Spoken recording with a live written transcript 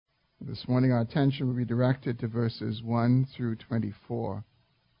This morning our attention will be directed to verses 1 through 24.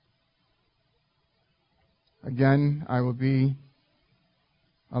 Again, I will be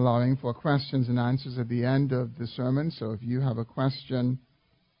allowing for questions and answers at the end of the sermon, so if you have a question,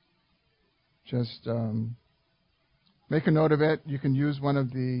 just make a note of it. You can use one of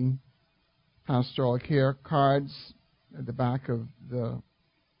the pastoral care cards at the back of the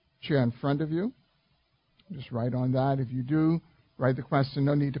chair in front of you. Just write on that. If you do write the question,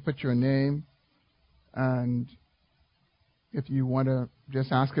 no need to put your name. And if you want to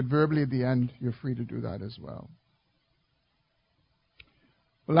just ask it verbally at the end, you're free to do that as well.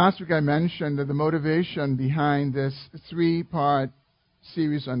 Well, last week I mentioned that the motivation behind this 3-part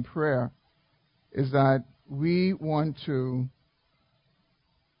series on prayer is that we want to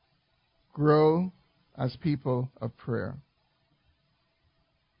grow as people of prayer.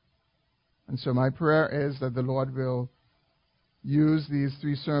 And so my prayer is that the Lord will use these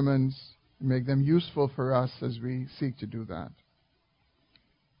 3 sermons and make them useful for us as we seek to do that.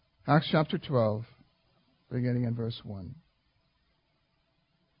 Acts chapter 12, beginning in verse 1.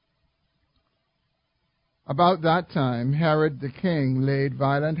 About that time, Herod the king laid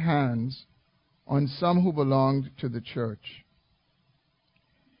violent hands on some who belonged to the church.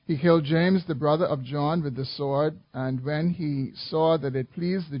 He killed James, the brother of John, with the sword, and when he saw that it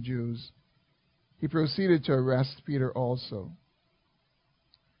pleased the Jews, he proceeded to arrest Peter also.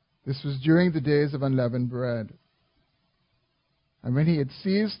 This was during the days of unleavened bread. And when he had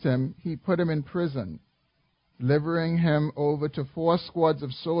seized him, he put him in prison, delivering him over to 4 squads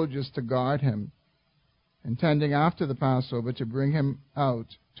of soldiers to guard him, intending after the Passover to bring him out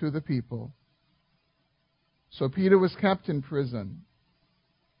to the people. So Peter was kept in prison,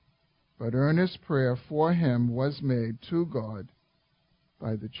 but earnest prayer for him was made to God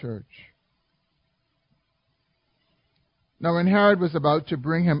by the church. Now when Herod was about to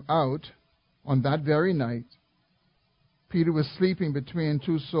bring him out on that very night, Peter was sleeping between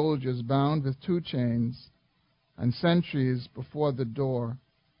 2 soldiers bound with 2 chains, and sentries before the door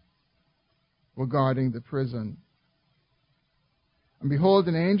were guarding the prison. And behold,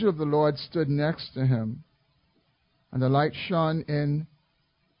 an angel of the Lord stood next to him, and a light shone in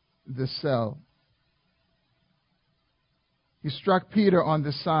the cell. He struck Peter on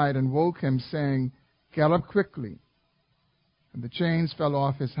the side and woke him, saying, "Get up quickly." And the chains fell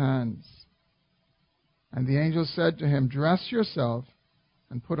off his hands. And the angel said to him, "Dress yourself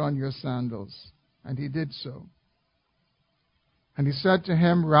and put on your sandals." And he did so. And he said to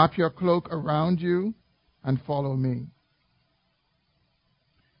him, "Wrap your cloak around you and follow me."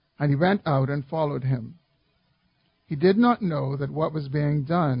 And he went out and followed him. He did not know that what was being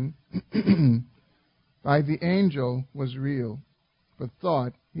done by the angel was real, but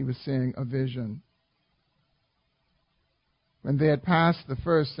thought he was seeing a vision. When they had passed the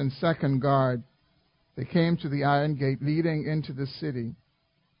first and second guard, they came to the iron gate leading into the city.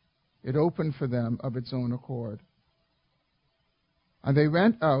 It opened for them of its own accord. And they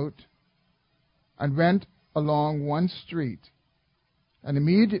went out and went along one street, and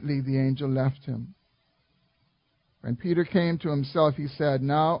immediately the angel left him. When Peter came to himself, he said,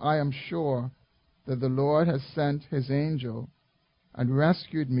 "Now I am sure that the Lord has sent his angel and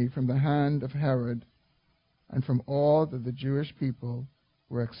rescued me from the hand of Herod and from all that the Jewish people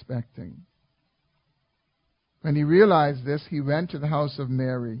were expecting." When he realized this, he went to the house of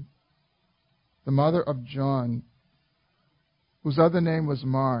Mary, the mother of John, whose other name was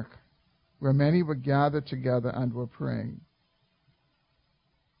Mark, where many were gathered together and were praying.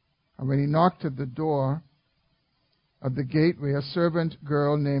 And when he knocked at the door of the gateway, a servant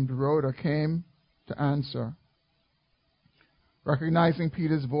girl named Rhoda came to answer. Recognizing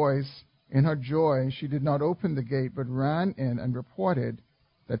Peter's voice, in her joy, she did not open the gate, but ran in and reported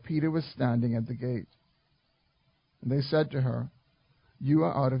that Peter was standing at the gate. And they said to her, "You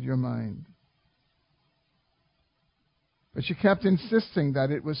are out of your mind." But she kept insisting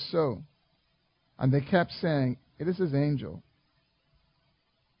that it was so. And they kept saying, "It is his angel."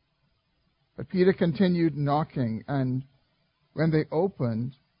 But Peter continued knocking, and when they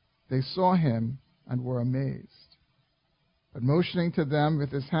opened, they saw him and were amazed. But motioning to them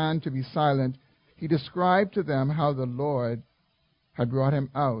with his hand to be silent, he described to them how the Lord had brought him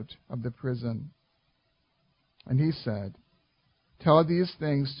out of the prison. And he said, "Tell these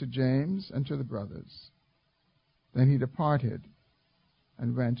things to James and to the brothers." Then he departed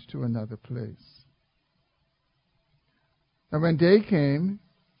and went to another place. And when day came,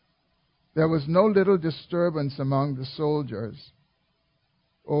 there was no little disturbance among the soldiers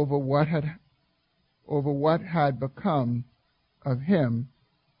over what had become of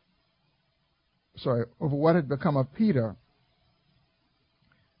Peter.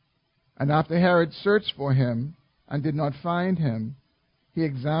 And after Herod searched for him and did not find him, he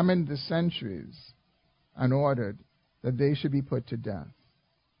examined the sentries and ordered that they should be put to death.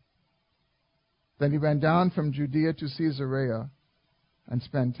 Then he went down from Judea to Caesarea and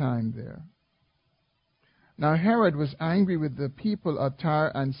spent time there. Now Herod was angry with the people of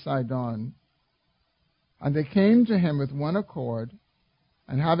Tyre and Sidon, and they came to him with one accord,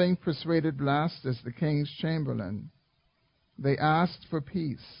 and having persuaded Blastus, the king's chamberlain, they asked for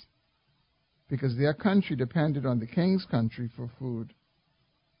peace, because their country depended on the king's country for food.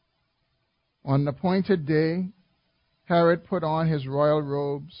 On an appointed day, Herod put on his royal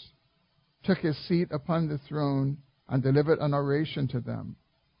robes, took his seat upon the throne, and delivered an oration to them.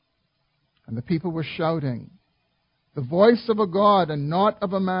 And the people were shouting, "The voice of a God and not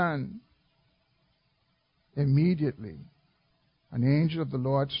of a man." Immediately, an angel of the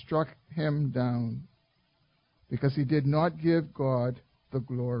Lord struck him down, because he did not give God the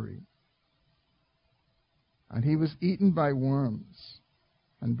glory. And he was eaten by worms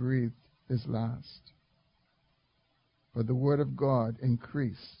and breathed his last. But the word of God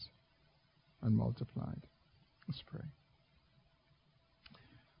increased and multiplied. Let's pray.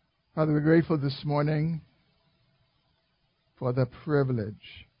 Father, we're grateful this morning for the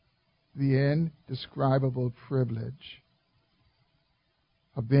privilege, the indescribable privilege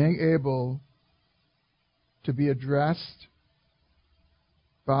of being able to be addressed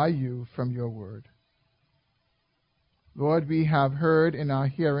by you from your word. Lord, we have heard in our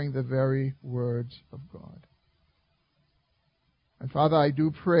hearing the very words of God. And Father, I do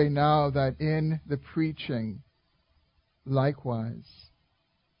pray now that in the preaching, likewise,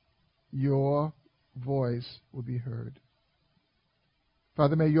 your voice will be heard.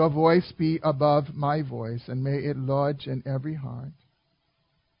 Father, may your voice be above my voice, and may it lodge in every heart.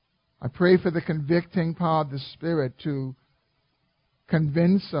 I pray for the convicting power of the Spirit to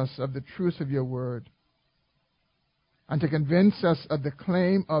convince us of the truth of your word, and to convince us of the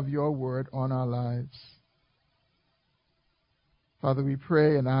claim of your word on our lives. Father, we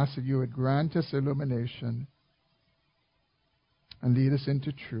pray and ask that you would grant us illumination and lead us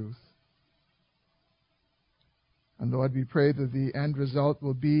into truth. And Lord, we pray that the end result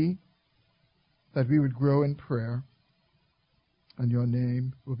will be that we would grow in prayer and your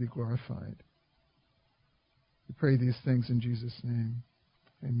name will be glorified. We pray these things in Jesus' name.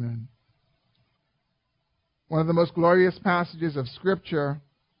 Amen. One of the most glorious passages of Scripture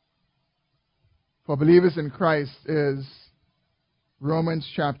for believers in Christ is Romans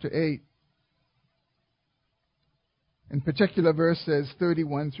chapter 8. In particular, verses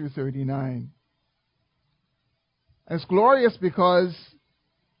 31 through 39. It's glorious because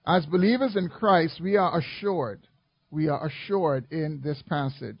as believers in Christ, we are assured in this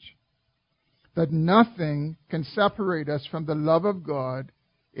passage that nothing can separate us from the love of God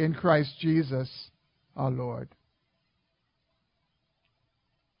in Christ Jesus our Lord.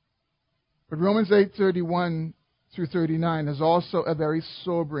 But Romans 8:31 through 39 is also a very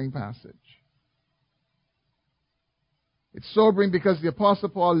sobering passage. It's sobering because the Apostle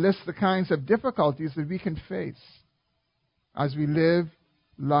Paul lists the kinds of difficulties that we can face as we live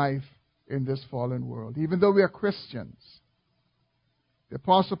life in this fallen world. Even though we are Christians, the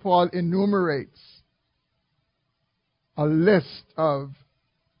Apostle Paul enumerates a list of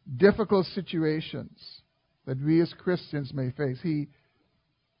difficult situations that we as Christians may face. He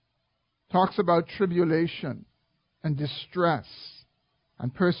talks about tribulation and distress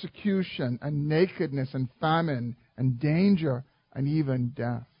and persecution and nakedness and famine and danger and even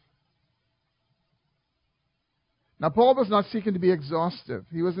death. Now, Paul was not seeking to be exhaustive.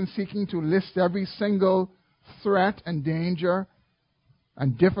 He wasn't seeking to list every single threat and danger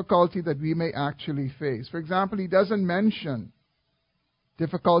and difficulty that we may actually face. For example, he doesn't mention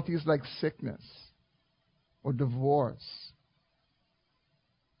difficulties like sickness or divorce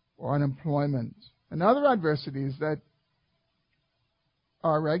or unemployment and other adversities that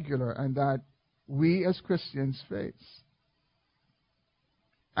are regular and that we as Christians face.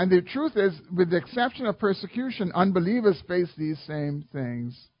 And the truth is, with the exception of persecution, unbelievers face these same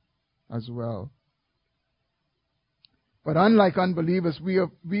things as well. But unlike unbelievers,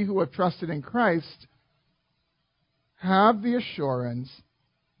 we who have trusted in Christ have the assurance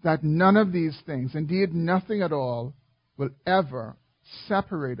that none of these things, indeed nothing at all, will ever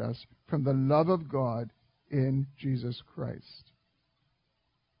separate us from the love of God in Jesus Christ.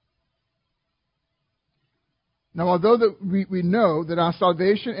 Now, although we know that our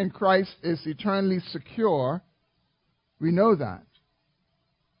salvation in Christ is eternally secure, we know that.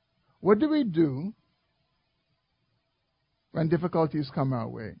 What do we do when difficulties come our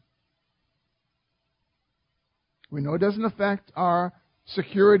way? We know it doesn't affect our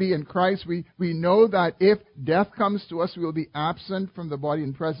security in Christ. We know that if death comes to us, we will be absent from the body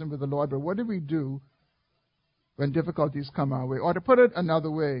and present with the Lord. But what do we do when difficulties come our way? Or to put it another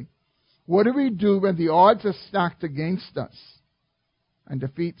way, what do we do when the odds are stacked against us and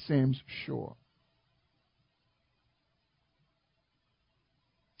defeat seems sure?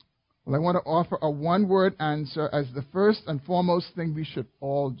 Well, I want to offer a one-word answer as the first and foremost thing we should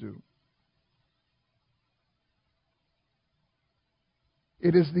all do.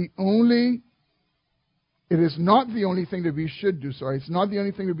 It is not the only thing that we should do, it's not the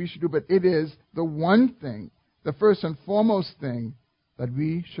only thing that we should do, but it is the one thing, the first and foremost thing that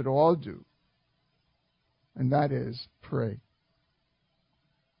we should all do. And that is pray.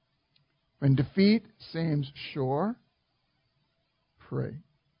 When defeat seems sure, pray.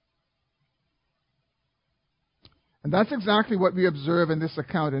 And that's exactly what we observe in this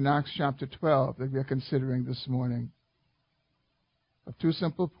account in Acts chapter 12 that we are considering this morning. Of two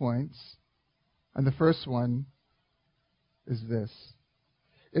simple points. And the first one is this.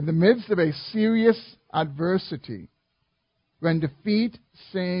 In the midst of a serious adversity, when defeat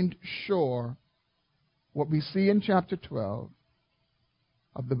seemed sure, what we see in chapter 12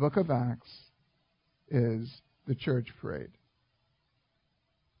 of the book of Acts is the church prayed.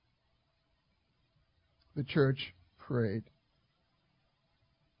 The church prayed.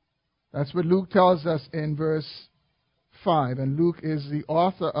 That's what Luke tells us in verse 5. And Luke is the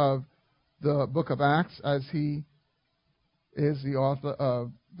author of the book of Acts as he is the author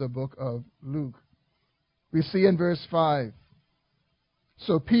of the book of Luke. We see in verse 5,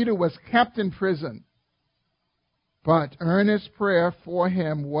 so Peter was kept in prison, but earnest prayer for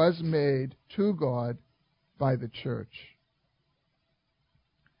him was made to God by the church.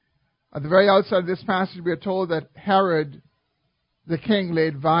 At the very outset of this passage, we are told that Herod, the king,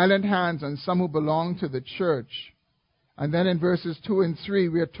 laid violent hands on some who belonged to the church. And then in verses 2 and 3,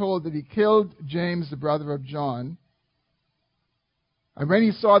 we are told that he killed James, the brother of John. And when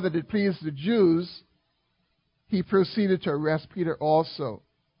he saw that it pleased the Jews, he proceeded to arrest Peter also.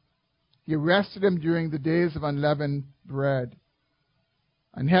 He arrested him during the days of unleavened bread.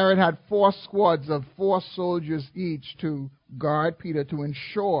 And Herod had 4 squads of 4 soldiers each to guard Peter to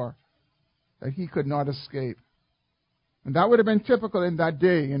ensure that he could not escape. And that would have been typical in that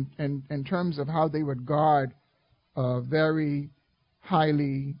day in terms of how they would guard a very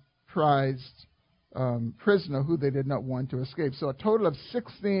highly prized prisoner who they did not want to escape. So a total of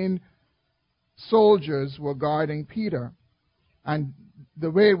 16 soldiers were guarding Peter. And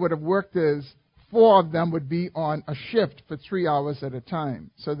the way it would have worked is 4 of them would be on a shift for 3 hours at a time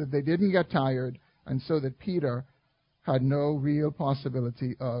so that they didn't get tired and so that Peter had no real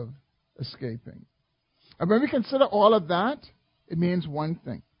possibility of escaping. And when we consider all of that, it means one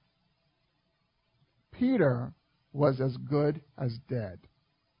thing. Peter was as good as dead.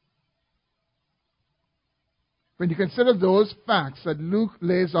 When you consider those facts that Luke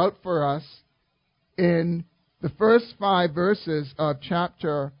lays out for us in the first 5 verses of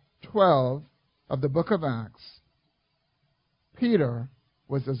chapter 12 of the book of Acts, Peter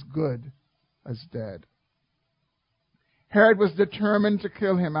was as good as dead. Herod was determined to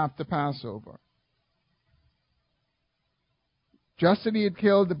kill him after Passover. Just as he had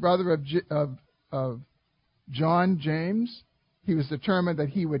killed the brother of John, James, he was determined that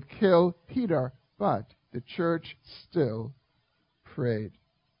he would kill Peter, but the church still prayed.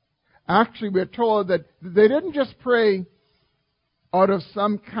 Actually, we're told that they didn't just pray out of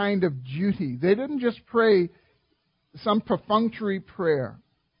some kind of duty. They didn't just pray some perfunctory prayer.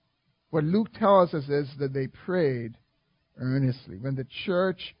 What Luke tells us is that they prayed earnestly. When the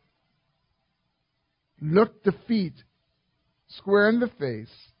church looked defeat square in the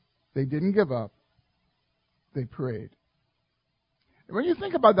face, they didn't give up. They prayed. And when you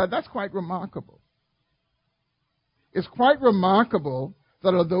think about that, that's quite remarkable. It's quite remarkable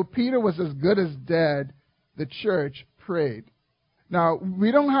that although Peter was as good as dead, the church prayed. Now,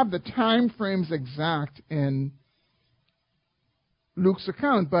 we don't have the time frames exact in Luke's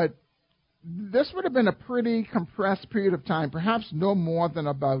account, but this would have been a pretty compressed period of time, perhaps no more than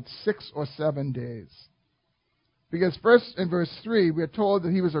about 6 or 7 days. Because first in verse 3, we are told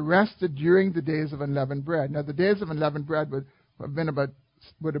that he was arrested during the days of unleavened bread. Now, the days of unleavened bread would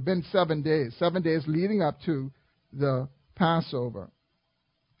have been 7 days, 7 days leading up to the Passover.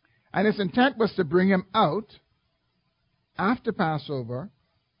 And his intent was to bring him out after Passover,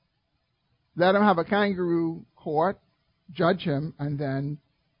 let him have a kangaroo court, judge him, and then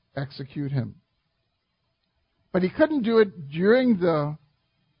execute him. But he couldn't do it during the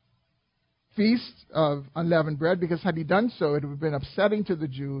feast of unleavened bread, because had he done so, it would have been upsetting to the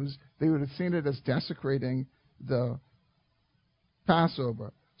Jews. They would have seen it as desecrating the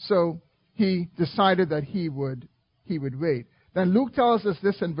Passover. So he decided that he would wait. Then Luke tells us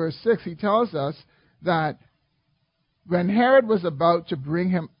this in verse 6. He tells us that when Herod was about to bring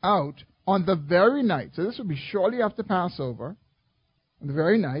him out on the very night, so this would be shortly after Passover, on the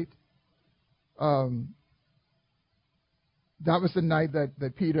very night, that was the night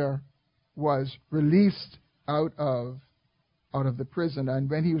that Peter was released out of the prison. And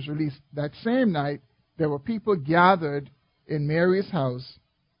when he was released that same night, there were people gathered in Mary's house,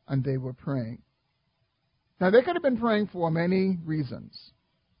 and they were praying. Now, they could have been praying for many reasons.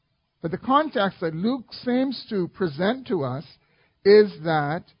 But the context that Luke seems to present to us is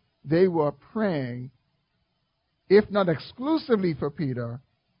that they were praying, if not exclusively for Peter,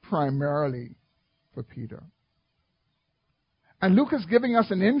 primarily for Peter. And Luke is giving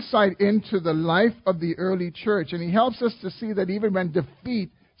us an insight into the life of the early church, and he helps us to see that even when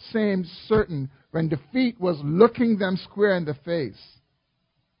defeat seemed certain, when defeat was looking them square in the face,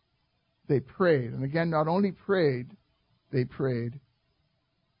 they prayed. And again, not only prayed, they prayed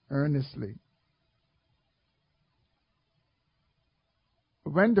earnestly.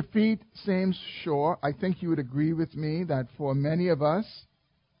 When defeat seems sure, I think you would agree with me that for many of us,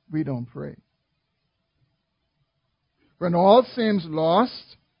 we don't pray. When all seems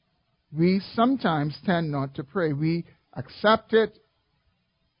lost, we sometimes tend not to pray. We accept it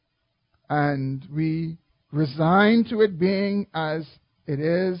and we resign to it being as it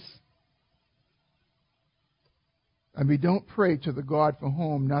is. And we don't pray to the God for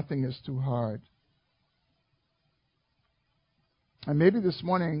whom nothing is too hard. And maybe this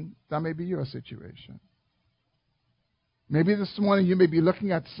morning, that may be your situation. Maybe this morning you may be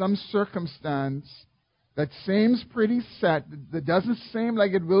looking at some circumstance that seems pretty set, that doesn't seem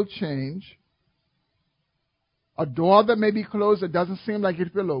like it will change. A door that may be closed that doesn't seem like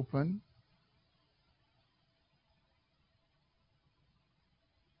it will open.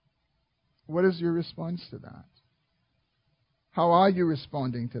 What is your response to that? How are you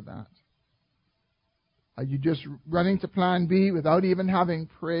responding to that? Are you just running to plan B without even having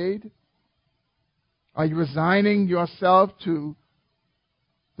prayed? Are you resigning yourself to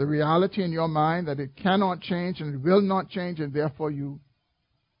the reality in your mind that it cannot change and it will not change, and therefore you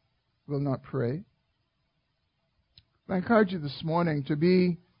will not pray? I encourage you this morning to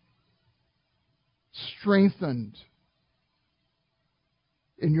be strengthened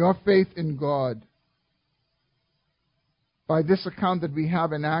in your faith in God by this account that we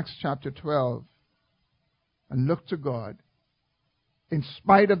have in Acts chapter 12, and look to God in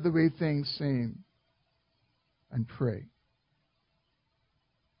spite of the way things seem, and pray.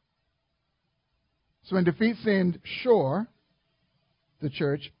 So when defeat seemed sure, the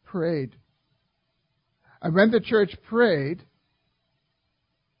church prayed. And when the church prayed,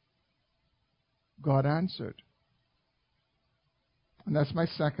 God answered. And that's my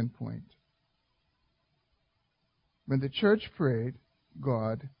second point. When the church prayed,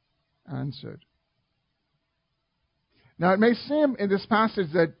 God answered. Now, it may seem in this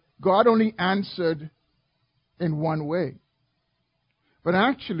passage that God only answered in one way. But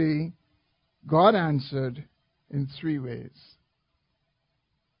actually, God answered in three ways.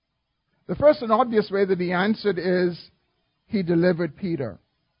 The first and obvious way that he answered is he delivered Peter.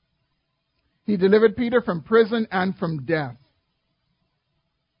 He delivered Peter from prison and from death.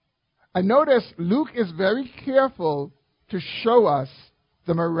 And notice Luke is very careful to show us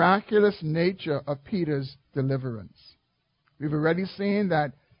the miraculous nature of Peter's deliverance. We've already seen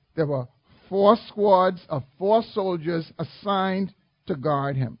that there were 4 squads of 4 soldiers assigned to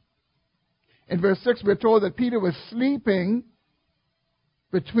guard him. In verse 6, we're told that Peter was sleeping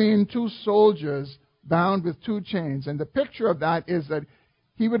between 2 soldiers bound with 2 chains. And the picture of that is that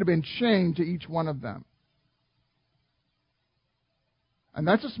he would have been chained to each one of them. And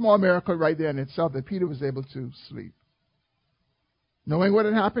that's a small miracle right there in itself, that Peter was able to sleep. Knowing what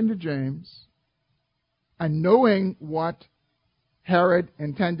had happened to James, and knowing what Herod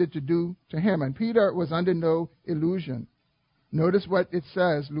intended to do to him. And Peter was under no illusion. Notice what it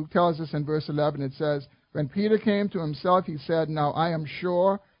says. Luke tells us in verse 11, it says, when Peter came to himself, he said, now I am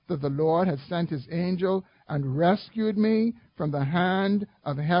sure that the Lord has sent his angel and rescued me from the hand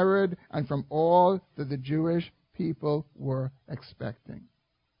of Herod and from all that the Jewish people were expecting.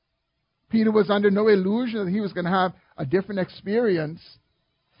 Peter was under no illusion that he was going to have a different experience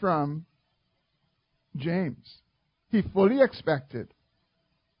from James. He fully expected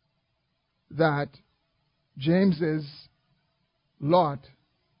that James's lot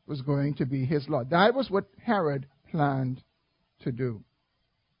was going to be his lot. That was what Herod planned to do.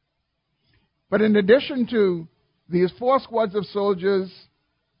 But in addition to these 4 squads of soldiers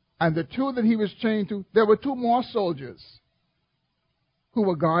and the 2 that he was chained to, there were 2 more soldiers who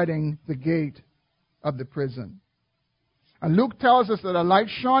were guarding the gate of the prison. And Luke tells us that a light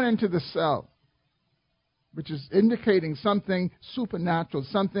shone into the cell, which is indicating something supernatural,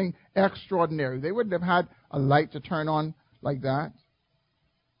 something extraordinary. They wouldn't have had a light to turn on like that.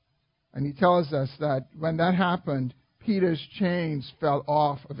 And he tells us that when that happened, Peter's chains fell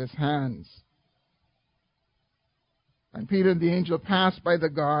off of his hands. And Peter and the angel passed by the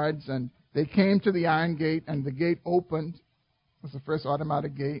guards, and they came to the iron gate, and the gate opened. It was the first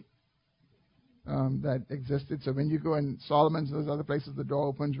automatic gate that existed. So when you go in Solomon's and those other places, the door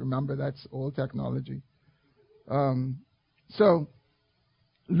opens. Remember, that's old technology. So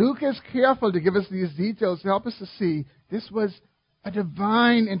Luke is careful to give us these details to help us to see this was a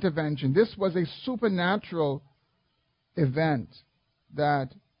divine intervention. This was a supernatural event that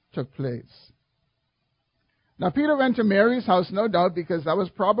took place. Now, Peter went to Mary's house, no doubt, because that was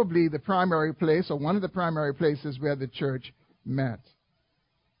probably the primary place or one of the primary places where the church met.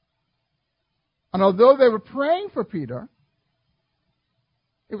 And although they were praying for Peter,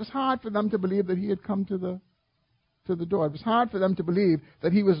 it was hard for them to believe that he had come to the door. It was hard for them to believe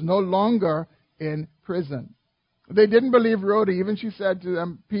that he was no longer in prison. They didn't believe Rhoda. Even she said to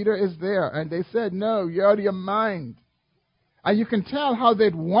them, Peter is there. And they said, no, you're out of your mind. And you can tell how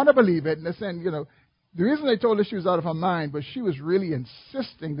they'd want to believe it. And they're saying, the reason they told her she was out of her mind was she was really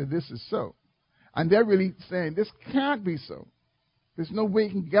insisting that this is so. And they're really saying, this can't be so. There's no way you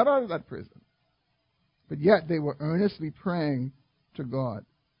can get out of that prison. But yet they were earnestly praying to God.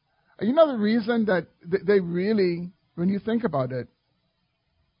 And you know the reason that they really, when you think about it,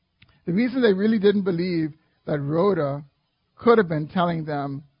 the reason they really didn't believe that Rhoda could have been telling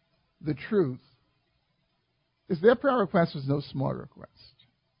them the truth is their prayer request was no small request.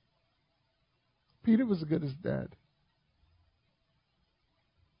 Peter was as good as dead.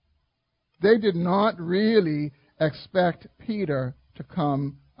 They did not really expect Peter to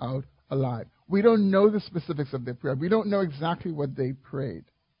come out alive. We don't know the specifics of their prayer. We don't know exactly what they prayed.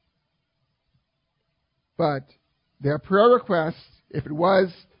 But their prayer request, if it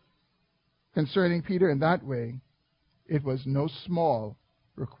was concerning Peter in that way, it was no small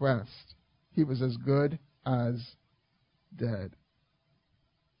request. He was as good as dead.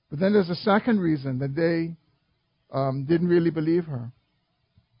 But then there's a second reason that they didn't really believe her.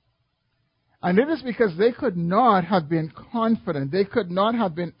 And it is because they could not have been confident. They could not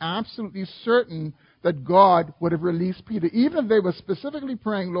have been absolutely certain that God would have released Peter. Even if they were specifically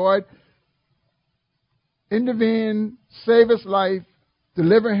praying, Lord, intervene, save his life,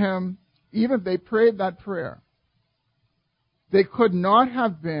 deliver him. Even if they prayed that prayer, they could not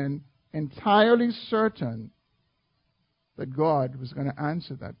have been entirely certain that God was going to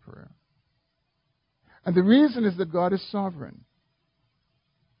answer that prayer. And the reason is that God is sovereign.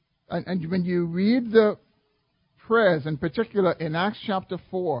 And when you read the prayers, in particular in Acts chapter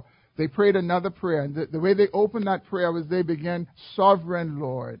 4, they prayed another prayer. And the way they opened that prayer was they began, Sovereign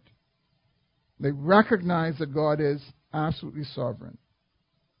Lord. They recognize that God is absolutely sovereign.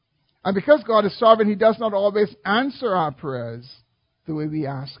 And because God is sovereign, he does not always answer our prayers the way we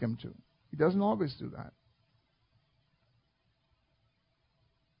ask him to. He doesn't always do that.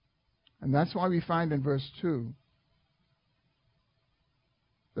 And that's why we find in verse 2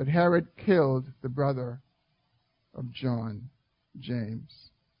 that Herod killed the brother of John, James.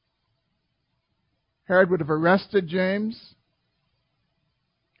 Herod would have arrested James.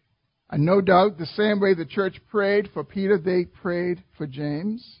 And no doubt, the same way the church prayed for Peter, they prayed for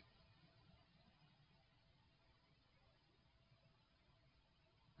James.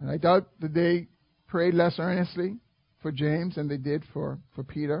 And I doubt that they prayed less earnestly for James than they did for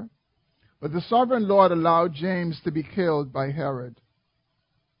Peter. But the sovereign Lord allowed James to be killed by Herod.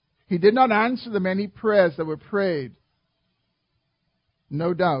 He did not answer the many prayers that were prayed,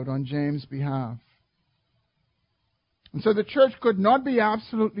 no doubt, on James' behalf. And so the church could not be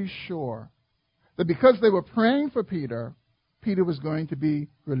absolutely sure that because they were praying for Peter, Peter was going to be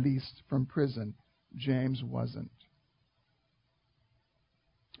released from prison. James wasn't.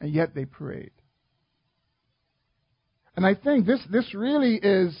 And yet they prayed. And I think this really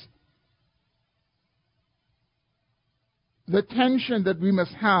is the tension that we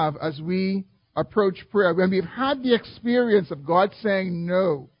must have as we approach prayer. When we've had the experience of God saying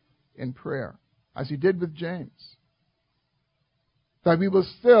no in prayer, as he did with James, that we will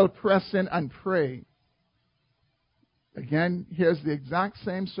still press in and pray. Again, here's the exact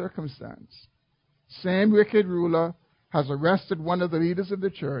same circumstance. Same wicked ruler has arrested one of the leaders of the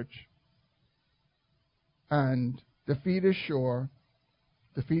church, and defeat is sure,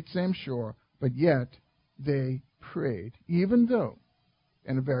 defeat seems sure, but yet they prayed, even though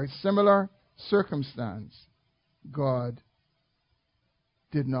in a very similar circumstance, God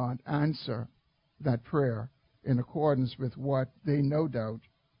did not answer that prayer in accordance with what they no doubt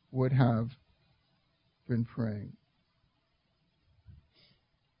would have been praying.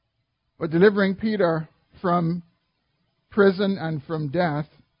 But delivering Peter from prison and from death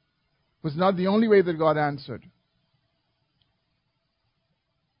was not the only way that God answered.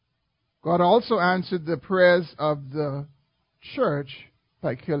 God also answered the prayers of the church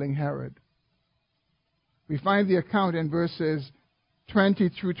by killing Herod. We find the account in verses 20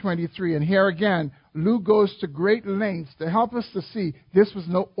 through 23. And here again, Luke goes to great lengths to help us to see this was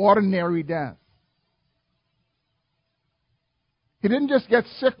no ordinary death. He didn't just get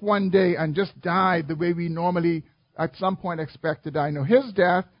sick one day and just died the way we normally at some point expect to die. No, his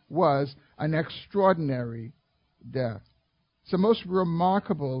death was an extraordinary death. It's the most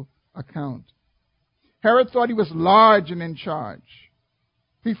remarkable account. Herod thought he was large and in charge.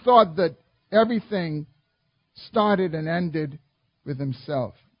 He thought that everything started and ended with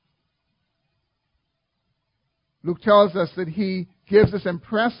himself. Luke tells us that he gives this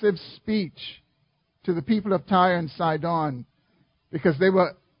impressive speech to the people of Tyre and Sidon because they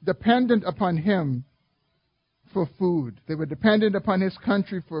were dependent upon him for food. They were dependent upon his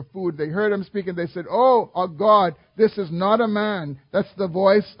country for food. They heard him speak and they said, "Oh, our God, this is not a man. That's the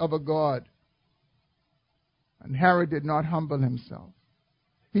voice of a God." And Herod did not humble himself.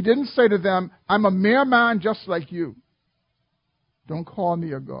 He didn't say to them, "I'm a mere man just like you. Don't call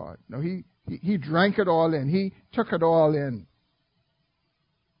me a God." No, he drank it all in. He took it all in.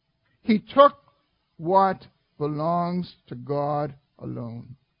 He took what belongs to God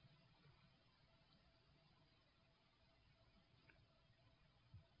alone.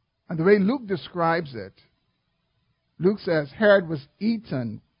 And the way Luke describes it, Luke says Herod was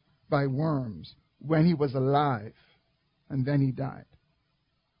eaten by worms when he was alive, and then he died.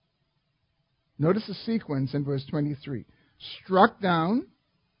 Notice the sequence in verse 23. Struck down,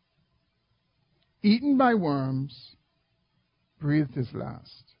 eaten by worms, breathed his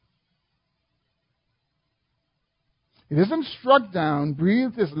last. It isn't struck down,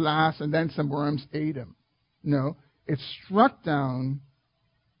 breathed his last, and then some worms ate him. No, it's struck down,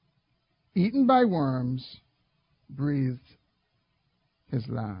 eaten by worms, breathed his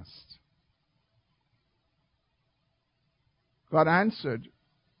last. God answered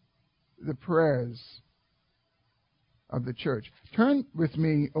the prayers of the church. Turn with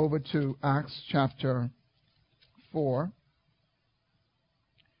me over to Acts chapter 4.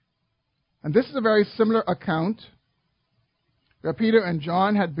 And this is a very similar account where Peter and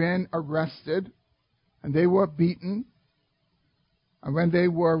John had been arrested and they were beaten. And when they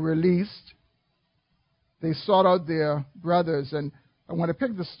were released, they sought out their brothers. And I want to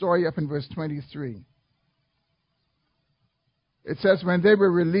pick the story up in verse 23. It says, when they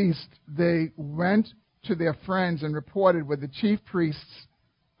were released, they went to their friends and reported what the chief priests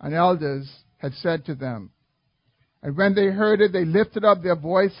and elders had said to them. And when they heard it, they lifted up their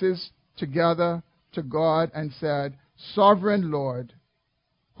voices together to God and said, "Sovereign Lord,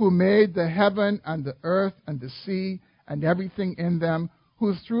 who made the heaven and the earth and the sea and everything in them,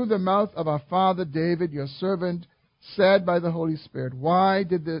 who through the mouth of our father David, your servant, said by the Holy Spirit, why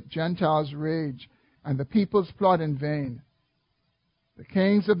did the Gentiles rage and the peoples plot in vain? The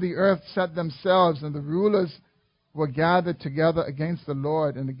kings of the earth set themselves, and the rulers were gathered together against the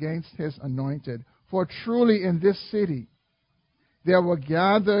Lord and against his anointed. For truly in this city there were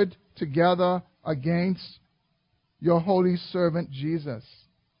gathered together against your holy servant Jesus,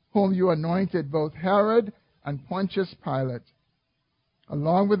 whom you anointed, both Herod and Pontius Pilate,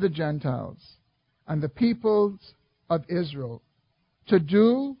 along with the Gentiles and the peoples of Israel, to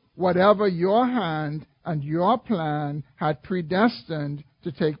do whatever your hand and your plan had predestined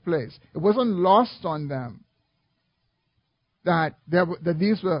to take place." It wasn't lost on them that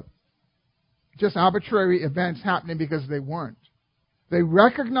these were just arbitrary events happening because they weren't. They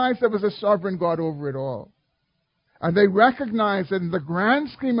recognized there was a sovereign God over it all. And they recognized that in the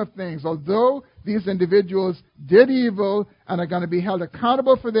grand scheme of things, although these individuals did evil and are going to be held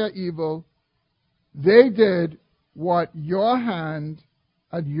accountable for their evil, they did what your hand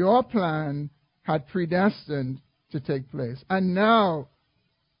and your plan had predestined to take place. And now,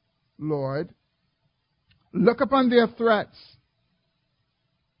 Lord, look upon their threats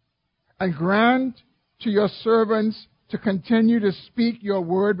and grant to your servants to continue to speak your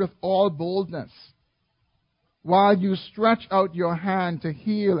word with all boldness, while you stretch out your hand to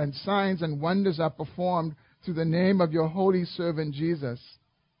heal, and signs and wonders are performed through the name of your holy servant Jesus.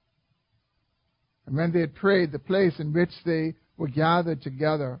 And when they had prayed, the place in which they were gathered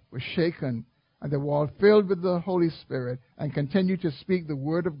together was shaken, and they were all filled with the Holy Spirit and continued to speak the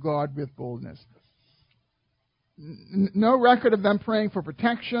word of God with boldness. no record of them praying for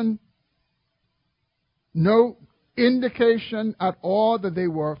protection, no indication at all that they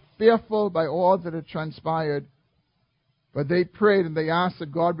were fearful by all that had transpired. But they prayed and they asked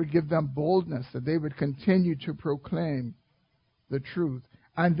that God would give them boldness, that they would continue to proclaim the truth.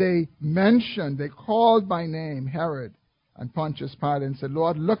 And they called by name Herod and Pontius Pilate and said,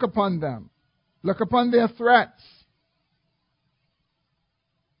 Lord, look upon them. Look upon their threats.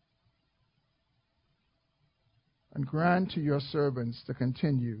 And grant to your servants to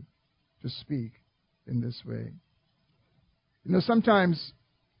continue to speak in this way. You know, sometimes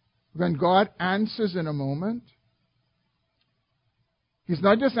when God answers in a moment, He's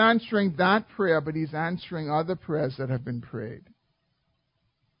not just answering that prayer, but He's answering other prayers that have been prayed.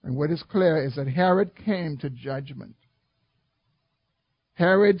 And what is clear is that Herod came to judgment.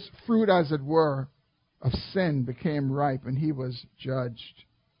 Herod's fruit, as it were, of sin became ripe, and he was judged.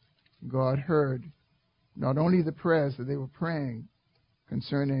 God heard not only the prayers that they were praying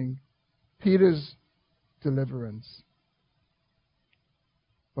concerning Peter's deliverance,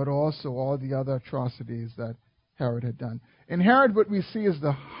 but also all the other atrocities that Herod had done. In Herod, what we see is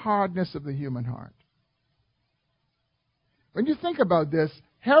the hardness of the human heart. When you think about this,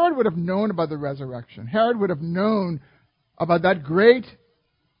 Herod would have known about the resurrection. Herod would have known about that great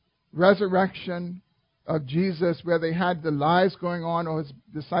resurrection of Jesus where they had the lies going on, or his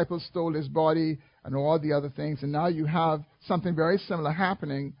disciples stole his body and all the other things. And now you have something very similar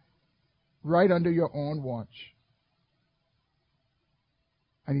happening right under your own watch.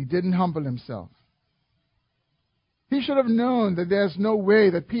 And he didn't humble himself. He should have known that there's no way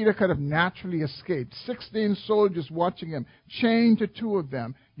that Peter could have naturally escaped. 16 soldiers watching him, chained to 2 of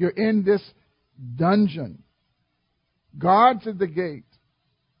them. You're in this dungeon. Guards at the gate.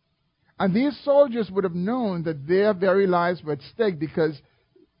 And these soldiers would have known that their very lives were at stake, because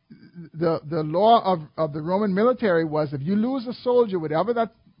the law of the Roman military was, if you lose a soldier,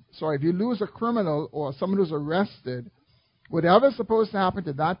 if you lose a criminal or someone who's arrested, whatever's supposed to happen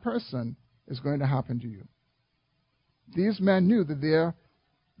to that person is going to happen to you. These men knew that their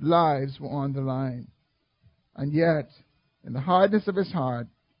lives were on the line. And yet, in the hardness of his heart,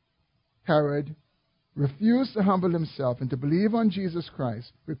 Herod refused to humble himself and to believe on Jesus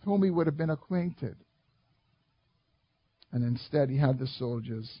Christ, with whom he would have been acquainted. And instead, he had the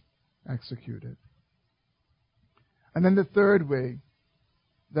soldiers executed. And then the third way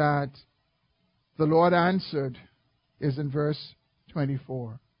that the Lord answered is in verse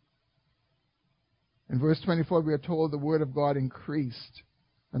 24. In verse 24, we are told the word of God increased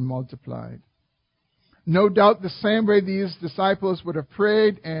and multiplied. No doubt the same way these disciples would have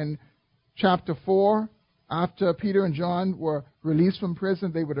prayed in chapter 4, after Peter and John were released from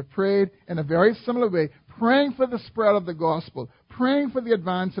prison, they would have prayed in a very similar way, praying for the spread of the gospel, praying for the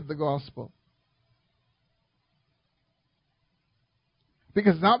advance of the gospel.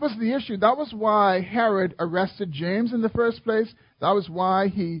 Because that was the issue. That was why Herod arrested James in the first place. That was why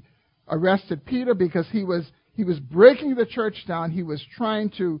he arrested Peter, because he was breaking the church down. He was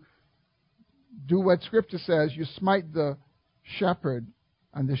trying to do what Scripture says, you smite the shepherd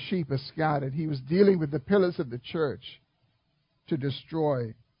and the sheep are scattered. He was dealing with the pillars of the church to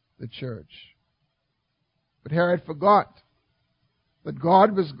destroy the church. But Herod forgot that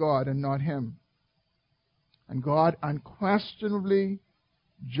God was God and not him. And God unquestionably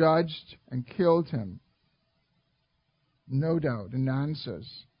judged and killed him, no doubt, in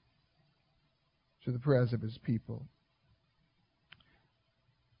answers to the prayers of his people.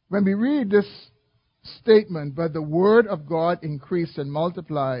 When we read this statement, but the word of God increased and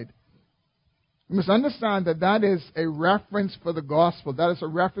multiplied, we must understand that that is a reference for the gospel. That is a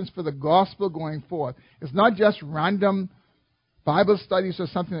reference for the gospel going forth. It's not just random Bible studies or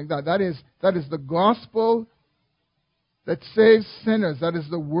something like that. That is the gospel that saves sinners. That is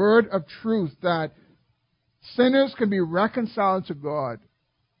the word of truth, that sinners can be reconciled to God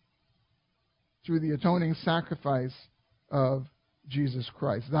through the atoning sacrifice of Jesus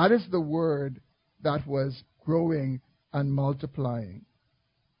Christ. That is the word that was growing and multiplying.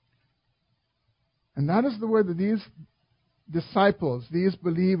 And that is the word that these disciples, these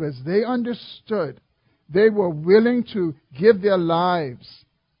believers, they understood. They were willing to give their lives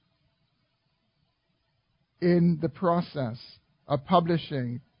in the process of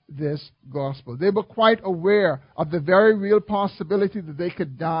publishing this gospel. They were quite aware of the very real possibility that they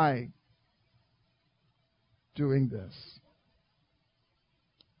could die doing this.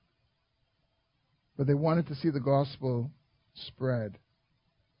 But they wanted to see the gospel spread.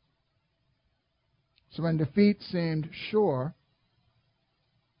 So when defeat seemed sure,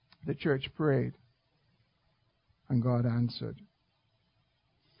 the church prayed, and God answered.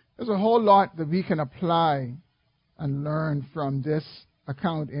 There's a whole lot that we can apply and learn from this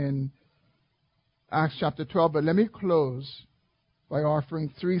account in Acts chapter 12. But let me close by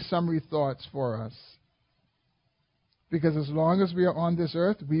offering 3 summary thoughts for us. Because as long as we are on this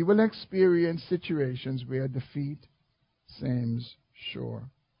earth, we will experience situations where defeat seems sure.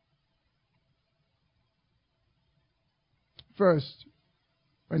 First,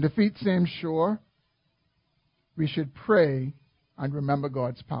 when defeat seems sure, we should pray and remember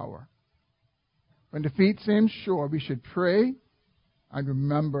God's power. When defeat seems sure, we should pray and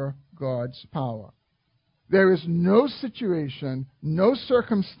remember God's power. There is no situation, no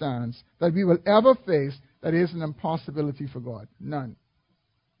circumstance that we will ever face that is an impossibility for God. None.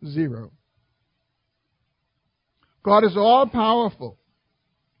 0. God is all-powerful.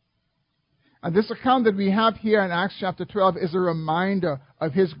 And this account that we have here in Acts chapter 12 is a reminder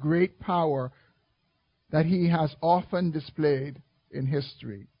of His great power that He has often displayed in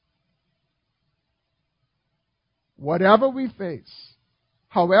history. Whatever we face,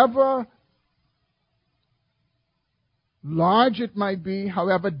 however large it might be,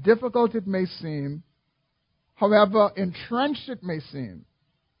 however difficult it may seem, however entrenched it may seem,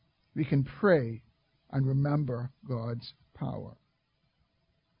 we can pray and remember God's power.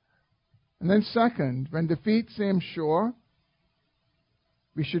 And then second, when defeat seems sure,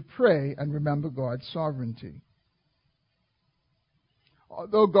 we should pray and remember God's sovereignty.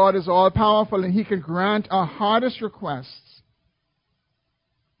 Although God is all-powerful and He can grant our hardest requests,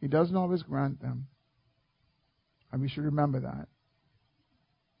 He doesn't always grant them. And we should remember that.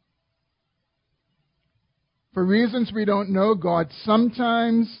 For reasons we don't know, God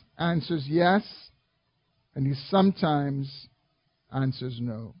sometimes answers yes, and He sometimes answers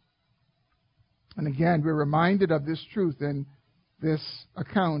no. And again, we're reminded of this truth in this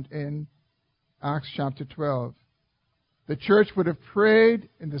account in Acts chapter 12. The church would have prayed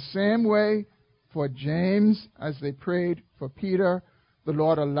in the same way for James as they prayed for Peter. The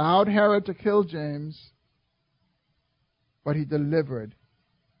Lord allowed Herod to kill James, but He delivered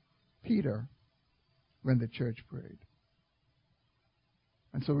Peter when the church prayed.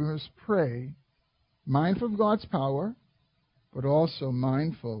 And so we must pray, mindful of God's power, but also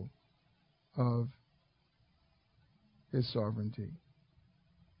mindful of His sovereignty.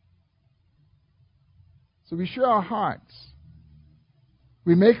 So we share our hearts.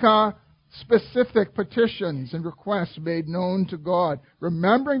 We make our specific petitions and requests made known to God,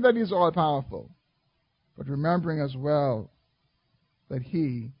 remembering that He's all-powerful, but remembering as well that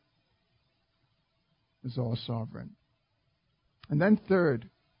He is all-sovereign. And then third,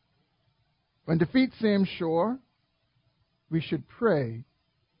 when defeat seems sure, we should pray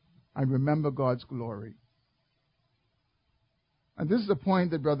and remember God's glory. And this is a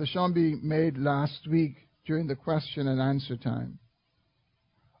point that Brother Shambi made last week during the question and answer time.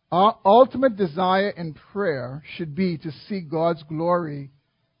 Our ultimate desire in prayer should be to see God's glory.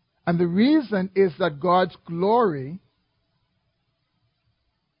 And the reason is that God's glory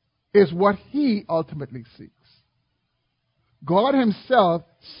is what He ultimately seeks. God Himself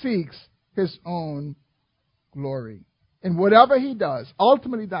seeks His own glory. In whatever He does,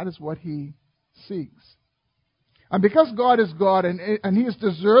 ultimately that is what He seeks. And because God is God and He is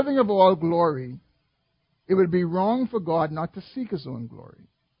deserving of all glory, it would be wrong for God not to seek His own glory.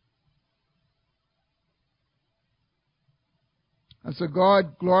 And so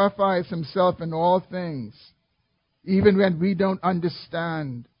God glorifies Himself in all things, even when we don't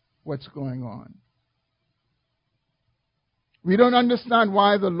understand what's going on. We don't understand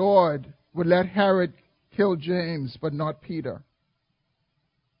why the Lord would let Herod kill James, but not Peter.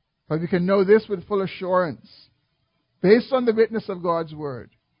 But we can know this with full assurance, based on the witness of God's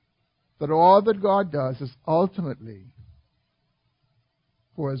Word, that all that God does is ultimately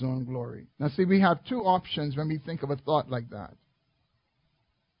for His own glory. Now see, we have 2 options when we think of a thought like that.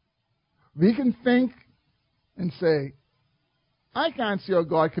 We can think and say, I can't see how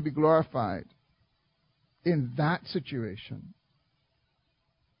God could be glorified in that situation.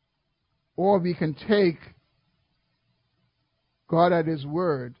 Or we can take God at His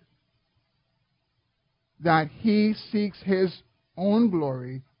word that He seeks His own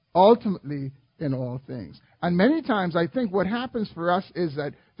glory ultimately in all things. And many times I think what happens for us is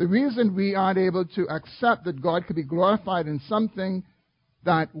that the reason we aren't able to accept that God could be glorified in something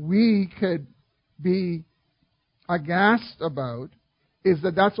that we could be aghast about is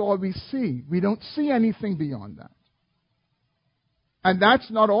that that's all we see. We don't see anything beyond that. And that's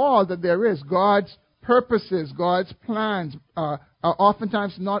not all that there is. God's purposes, God's plans are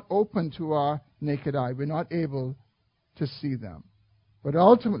oftentimes not open to our naked eye. We're not able to see them. But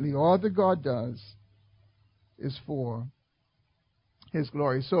ultimately, all that God does is for His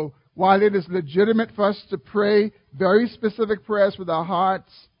glory. So while it is legitimate for us to pray very specific prayers with our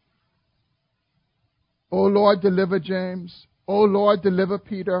hearts, "Oh Lord, deliver James. Oh Lord, deliver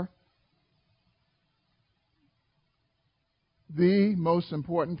Peter," the most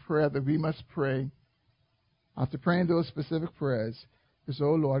important prayer that we must pray after praying those specific prayers is,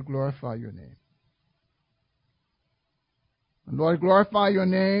 "Oh Lord, glorify your name." And Lord, glorify your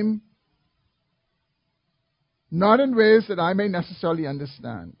name, not in ways that I may necessarily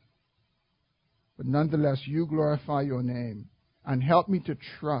understand, but nonetheless, you glorify your name and help me to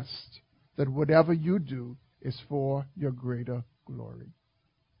trust that whatever you do is for your greater glory.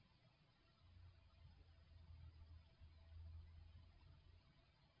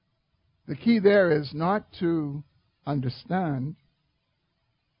 The key there is not to understand,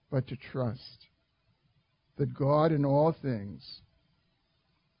 but to trust that God in all things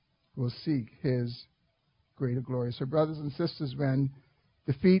will seek his greater glory. So brothers and sisters, when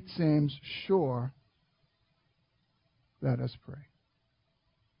defeat seems sure, let us pray.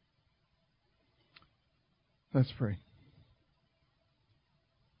 Let's pray.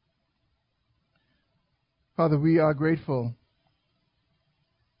 Father, we are grateful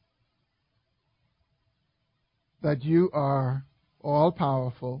that you are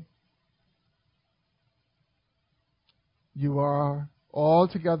all-powerful. You are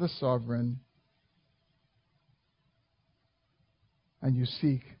altogether sovereign. And you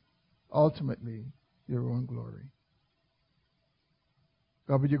seek, ultimately, your own glory.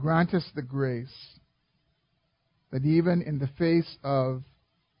 God, would you grant us the grace that even in the face of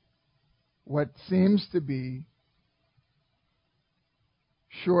what seems to be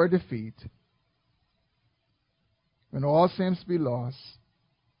sure defeat, when all seems to be lost,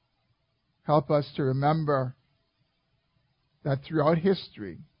 help us to remember that throughout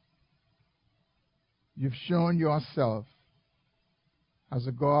history, you've shown yourself as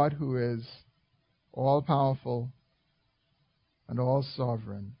a God who is all-powerful and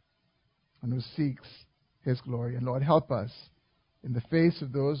all-sovereign and who seeks his glory. And Lord, help us in the face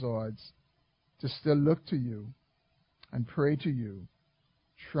of those odds to still look to you and pray to you,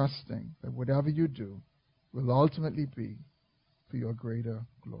 trusting that whatever you do will ultimately be for your greater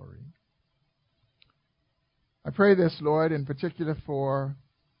glory. I pray this, Lord, in particular for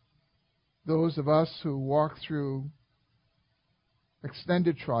those of us who walk through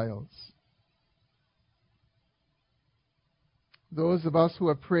extended trials. Those of us who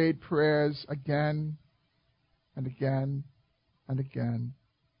have prayed prayers again and again and again.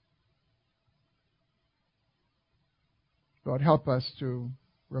 Lord, help us to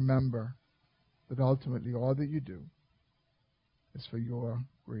remember that ultimately all that you do is for your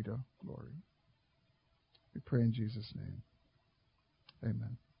greater glory. We pray in Jesus' name.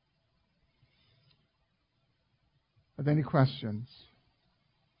 Amen. Are there any questions?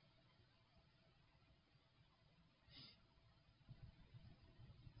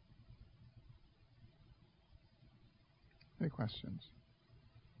 Any questions?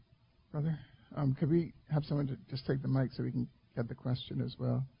 Brother, could we have someone to just take the mic so we can get the question as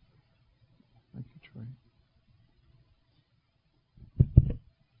well? Thank you, Troy.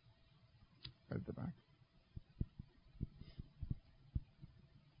 Right at the back.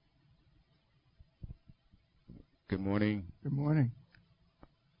 Good morning. Good morning.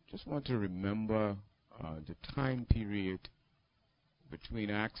 Just want to remember the time period between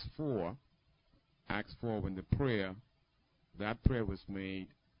Acts 4 when that prayer was made,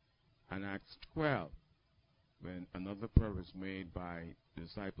 and Acts 12 when another prayer was made by the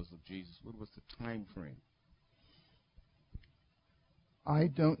disciples of Jesus. What was the time frame? I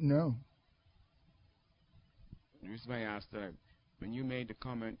don't know. The reason I asked that, when you made the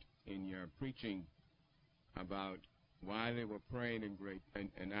comment in your preaching about while they were praying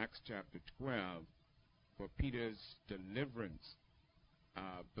in Acts chapter 12 for Peter's deliverance,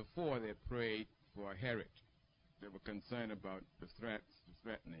 before they prayed for Herod, they were concerned about the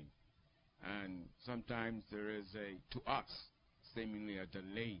threatening. And sometimes there is to us, seemingly a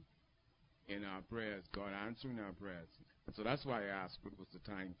delay in our prayers, God answering our prayers. And so that's why I asked what was the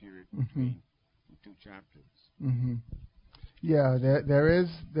time period between the two chapters. Mm-hmm. Yeah, there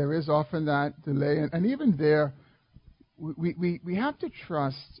is often that delay. And even there, we have to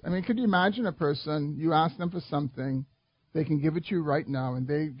trust. I mean, could you imagine a person, you ask them for something, they can give it to you right now, and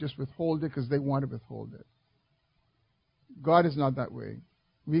they just withhold it because they want to withhold it. God is not that way.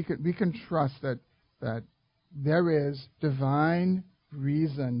 We can trust that there is divine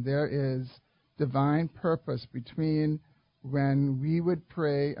reason, there is divine purpose between when we would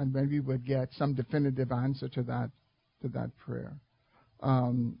pray and when we would get some definitive answer to that prayer.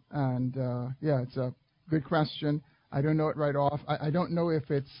 Yeah, it's a good question. I don't know it right off. I don't know if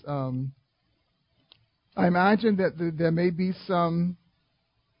it's... I imagine that there may be some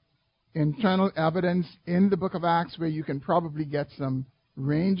internal evidence in the book of Acts where you can probably get some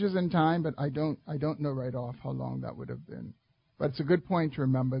ranges in time, but I don't know right off how long that would have been. But it's a good point to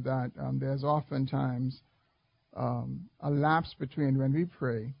remember that there's oftentimes a lapse between when we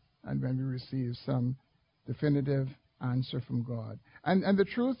pray and when we receive some definitive answer from God. And the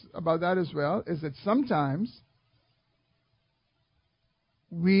truth about that as well is that sometimes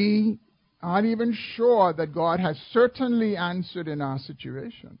we aren't even sure that God has certainly answered in our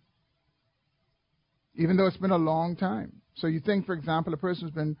situation, even though it's been a long time. So you think, for example, a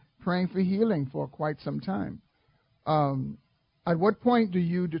person's been praying for healing for quite some time. At what point do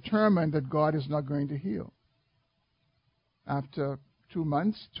you determine that God is not going to heal? After 2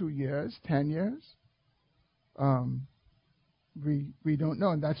 months, 2 years, 10 years? We don't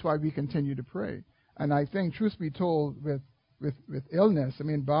know, and that's why we continue to pray. And I think, truth be told, with illness, I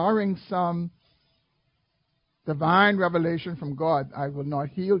mean, barring some divine revelation from God, I will not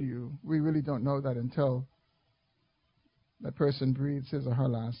heal you, we really don't know that until that person breathes his or her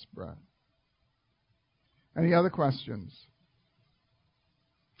last breath. Any other questions?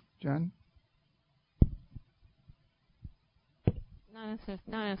 Jen? Not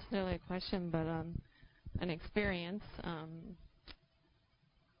necessarily a question, but an experience.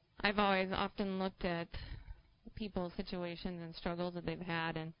 I've always often looked at people's situations and struggles that they've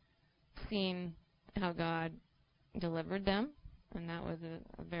had and seen how God delivered them, and that was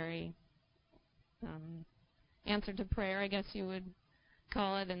a very answer to prayer, I guess you would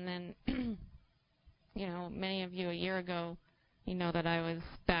call it. And then, many of you a year ago, you know that I was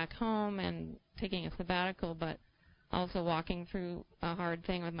back home and taking a sabbatical, but also walking through a hard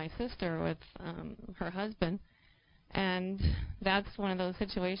thing with my sister, with her husband. And that's one of those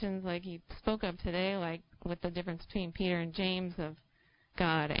situations like you spoke of today, like with the difference between Peter and James of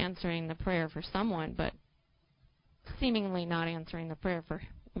God answering the prayer for someone, but seemingly not answering the prayer for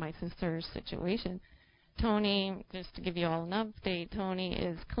my sister's situation. Tony, just to give you all an update, Tony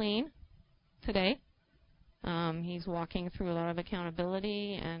is clean today. He's walking through a lot of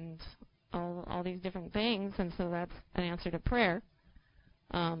accountability and all these different things, and so that's an answer to prayer.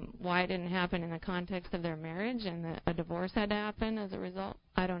 Why it didn't happen in the context of their marriage and that a divorce had to happen as a result,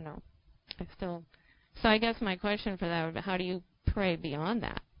 I don't know. So I guess my question for that would be, how do you pray beyond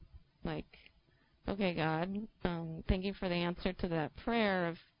that? Like, okay, God, thank you for the answer to that prayer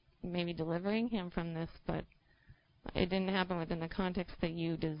of maybe delivering him from this, but it didn't happen within the context that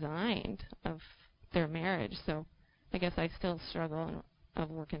you designed of their marriage. So I guess I still struggle of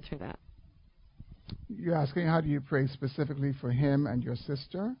working through that. You're asking how do you pray specifically for him and your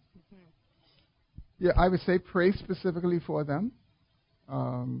sister? Mm-hmm. Yeah, I would say pray specifically for them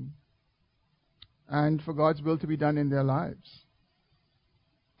and for God's will to be done in their lives.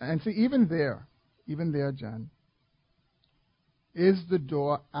 And see, even there, Jan, is the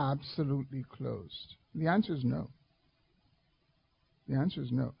door absolutely closed? The answer is no. The answer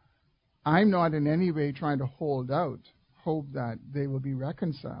is no. I'm not in any way trying to hold out hope that they will be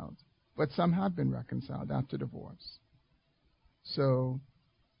reconciled, but some have been reconciled after divorce. So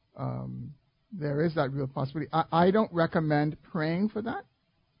there is that real possibility. I don't recommend praying for that.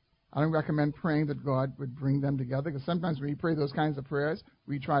 I don't recommend praying that God would bring them together, because sometimes when we pray those kinds of prayers,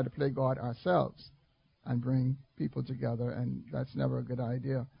 we try to play God ourselves and bring people together, and that's never a good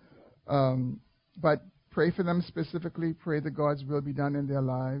idea. But pray for them specifically. Pray that God's will be done in their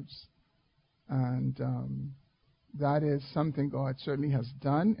lives. And that is something God certainly has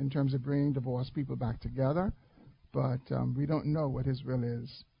done in terms of bringing divorced people back together. But we don't know what his will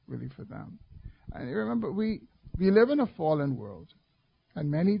is really for them. And remember, we live in a fallen world. And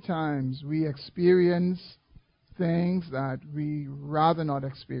many times we experience things that we rather not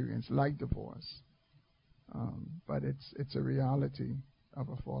experience, like divorce. But it's a reality of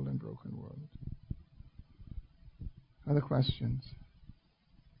a fallen, broken world. Other questions?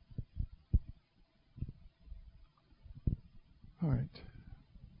 All right.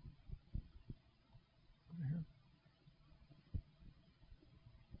 Over here.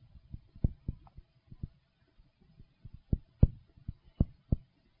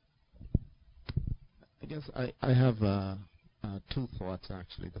 I guess I have two thoughts,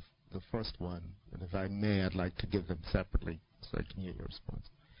 actually. The first one, and if I may, I'd like to give them separately so I can hear your response.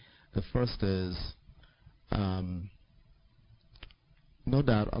 The first is, no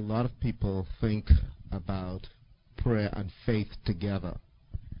doubt a lot of people think about prayer and faith together.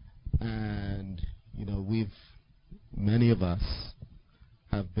 And, many of us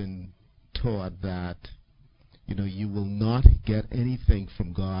have been taught that, you will not get anything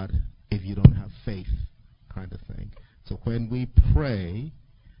from God if you don't have faith kind of thing. So when we pray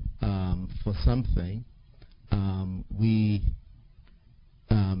for something,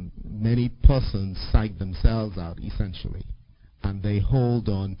 many persons psych themselves out, essentially, and they hold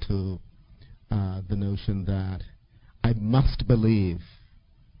on to the notion that I must believe,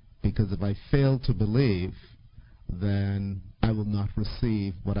 because if I fail to believe, then I will not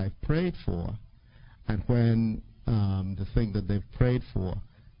receive what I've prayed for. And when the thing that they've prayed for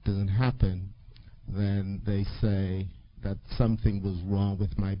doesn't happen, then they say that something was wrong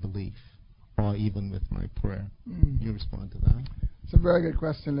with my belief or even with my prayer. You respond to that? It's a very good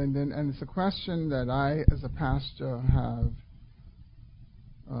question, Lyndon, and it's a question that I, as a pastor, have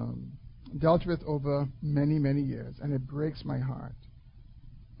dealt with over many, many years, and it breaks my heart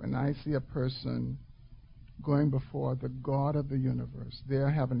when I see a person going before the God of the universe, their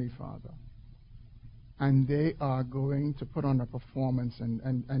Heavenly Father, and they are going to put on a performance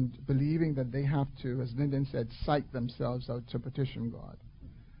and believing that they have to, as Lyndon said, psych themselves out to petition God.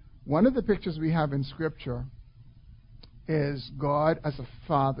 One of the pictures we have in Scripture is God as a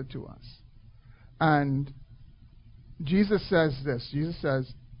father to us. And Jesus says this. Jesus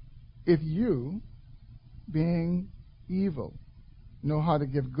says, if you, being evil, know how to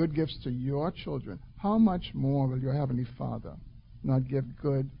give good gifts to your children, how much more will your Heavenly Father not give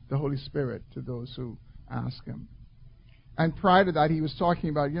the Holy Spirit to those who ask Him? And prior to that, he was talking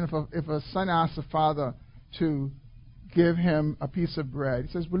about, if a son asks a father to give him a piece of bread,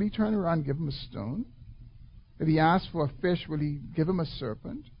 he says, will he turn around and give him a stone? If he asks for a fish, will he give him a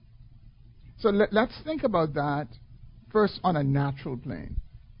serpent? So let's think about that first on a natural plane.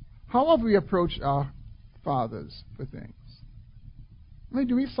 How have we approached our fathers for things? I mean,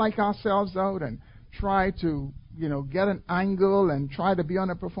 do we psych ourselves out and try to, get an angle and try to be on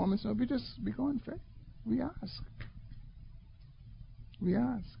a performance? No, we go in faith. We ask. We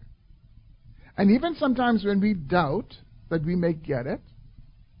ask. And even sometimes when we doubt that we may get it,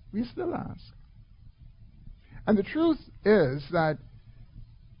 we still ask. And the truth is that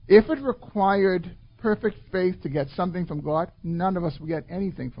if it required perfect faith to get something from God, none of us will get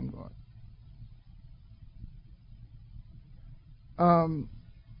anything from God.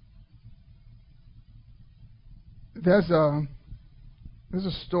 There's a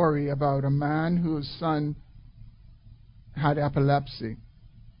story about a man whose son had epilepsy.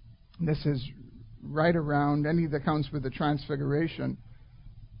 This is right around any of the accounts with the Transfiguration,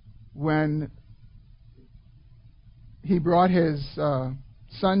 when he brought his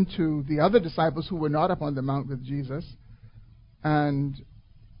son to the other disciples who were not up on the mount with Jesus and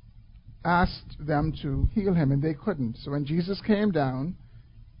asked them to heal him, and they couldn't. So when Jesus came down,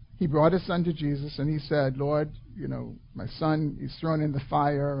 he brought his son to Jesus, and he said, Lord, my son, he's thrown in the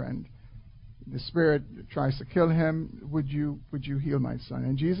fire, and the spirit tries to kill him. Would you heal my son?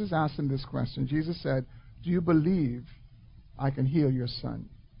 And Jesus asked him this question. Jesus said, do you believe I can heal your son?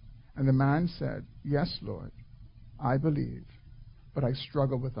 And the man said, yes, Lord, I believe, but I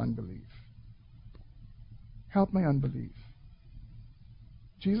struggle with unbelief. Help my unbelief.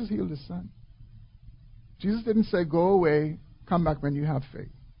 Jesus healed his son. Jesus didn't say, go away, come back when you have faith.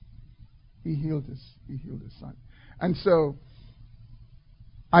 He healed his son. And so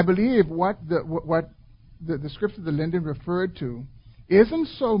I believe what the scripture that Lyndon referred to isn't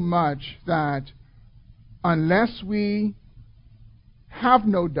so much that unless we have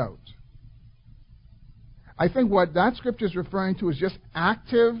no doubt. I think what that scripture is referring to is just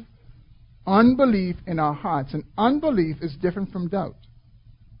active unbelief in our hearts. And unbelief is different from doubt.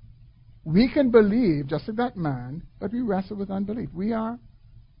 We can believe, just like that man, but we wrestle with unbelief. We are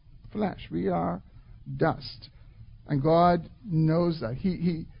flesh. We are dust. And God knows that.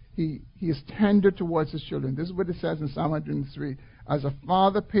 He is tender towards His children. This is what it says in Psalm 103. As a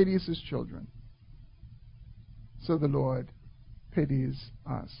father pities his children, so the Lord pities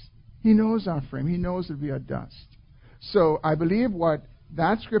us. He knows our frame. He knows that we are dust. So I believe what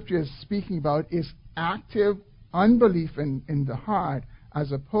that scripture is speaking about is active unbelief in the heart,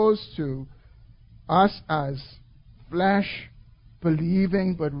 as opposed to us as flesh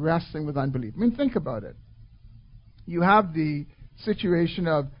believing but wrestling with unbelief. I mean, think about it. You have the situation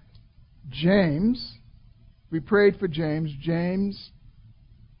of James. We prayed for James. James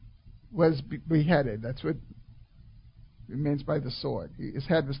was beheaded. That's what it means by the sword. His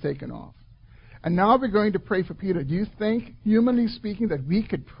head was taken off. And now we're going to pray for Peter. Do you think, humanly speaking, that we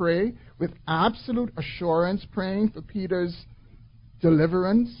could pray with absolute assurance, praying for Peter's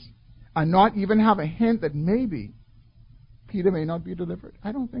deliverance, and not even have a hint that maybe Peter may not be delivered?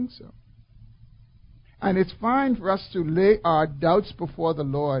 I don't think so. And it's fine for us to lay our doubts before the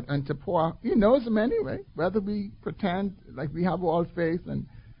Lord and to pour out. He knows them anyway, whether we pretend like we have all faith and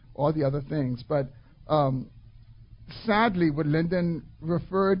all the other things. But Sadly, what Lyndon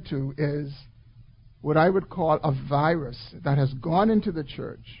referred to is what I would call a virus that has gone into the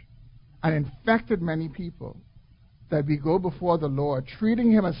church and infected many people, that we go before the Lord,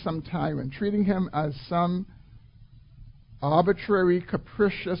 treating him as some tyrant, treating him as some arbitrary,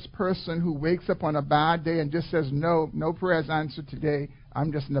 capricious person who wakes up on a bad day and just says, no prayers answered today,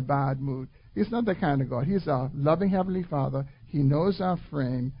 I'm just in a bad mood. He's not that kind of God. He's our loving Heavenly Father. He knows our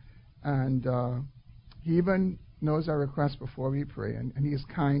frame, and he even knows our requests before we pray, and he is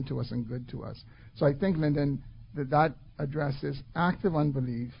kind to us and good to us. So I think, Lyndon, that addresses active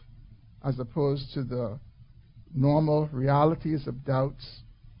unbelief as opposed to the normal realities of doubts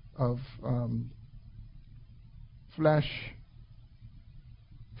of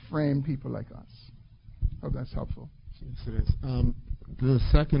flesh-framed people like us. Hope that's helpful. Yes, it is. The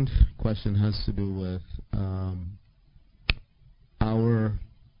second question has to do with our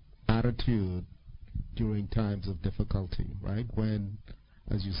attitude during times of difficulty, right? When,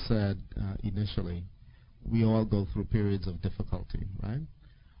 as you said initially, we all go through periods of difficulty, right?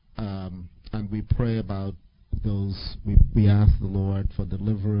 And we pray about those, we ask the Lord for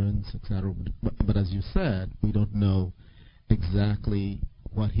deliverance, etc. But as you said, we don't know exactly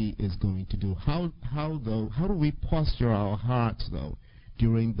what he is going to do. How do we posture our hearts, though,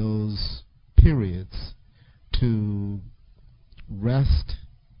 during those periods to rest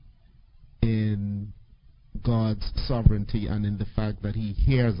in God's sovereignty and in the fact that he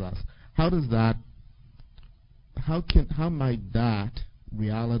hears us? How might that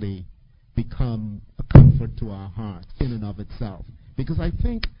reality become a comfort to our hearts in and of itself? Because I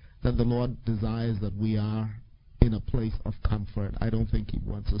think that the Lord desires that we are in a place of comfort. I don't think he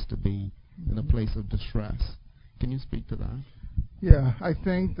wants us to be in a place of distress. Can you speak to that? Yeah, I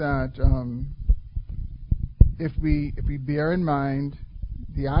think that if we bear in mind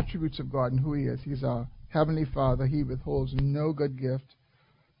the attributes of God and who he is, he's our Heavenly Father. He withholds no good gift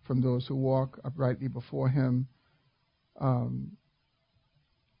from those who walk uprightly before him.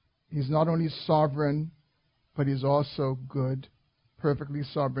 He's not only sovereign, but he's also good, perfectly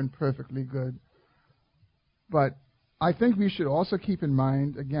sovereign, perfectly good. But I think we should also keep in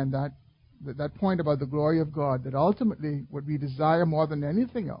mind, again, that point about the glory of God, that ultimately what we desire more than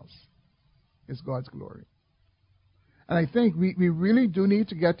anything else is God's glory. And I think we really do need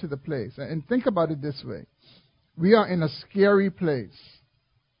to get to the place, and think about it this way. We are in a scary place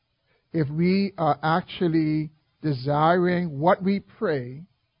if we are actually desiring what we pray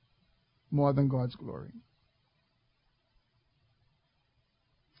more than God's glory.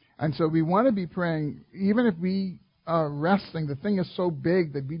 And so we want to be praying, even if we are resting, the thing is so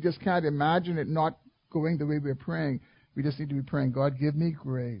big that we just can't imagine it not going the way we're praying. We just need to be praying, God, give me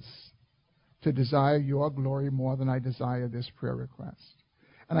grace to desire your glory more than I desire this prayer request.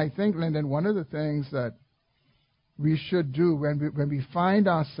 And I think, Lyndon, one of the things that we should do when we find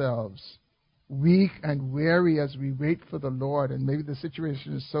ourselves weak and weary as we wait for the Lord, and maybe the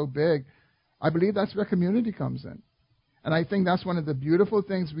situation is so big, I believe that's where community comes in. And I think that's one of the beautiful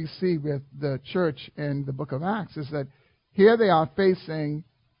things we see with the church in the book of Acts, is that here they are facing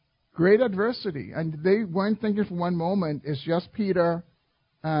great adversity. And they weren't thinking for one moment, it's just Peter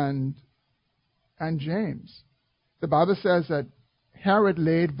and James. The Bible says that Herod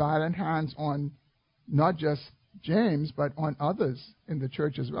laid violent hands on not just James, but on others in the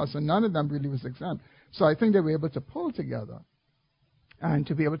church as well. So none of them really was exempt. So I think they were able to pull together and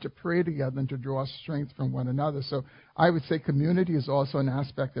to be able to pray together and to draw strength from one another. So I would say community is also an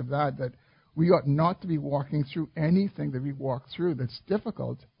aspect of that we ought not to be walking through anything that we walk through that's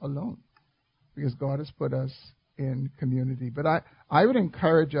difficult alone, because God has put us in community. But I would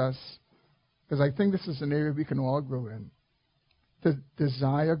encourage us, because I think this is an area we can all grow in, to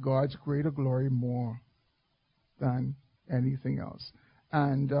desire God's greater glory more than anything else.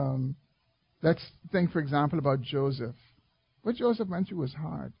 And let's think, for example, about Joseph. What Joseph went through was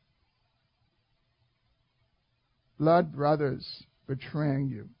hard. Blood brothers betraying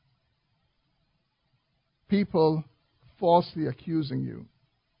you. People falsely accusing you.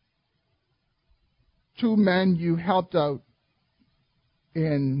 2 men you helped out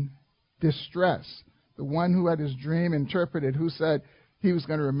in distress. The one who had his dream interpreted, who said he was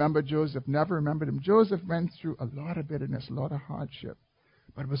going to remember Joseph, never remembered him. Joseph went through a lot of bitterness, a lot of hardship.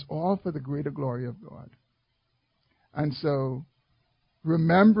 But it was all for the greater glory of God. And so,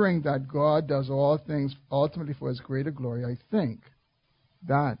 remembering that God does all things ultimately for his greater glory, I think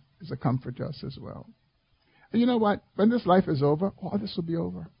that is a comfort to us as well. And you know what? When this life is over, all this will be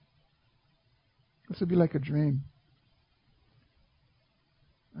over. This will be like a dream.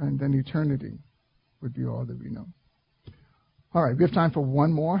 And then eternity would be all that we know. All right, we have time for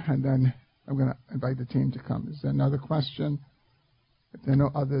one more, and then I'm going to invite the team to come. Is there another question? If there are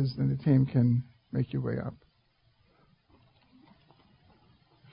no others, then the team can make your way up.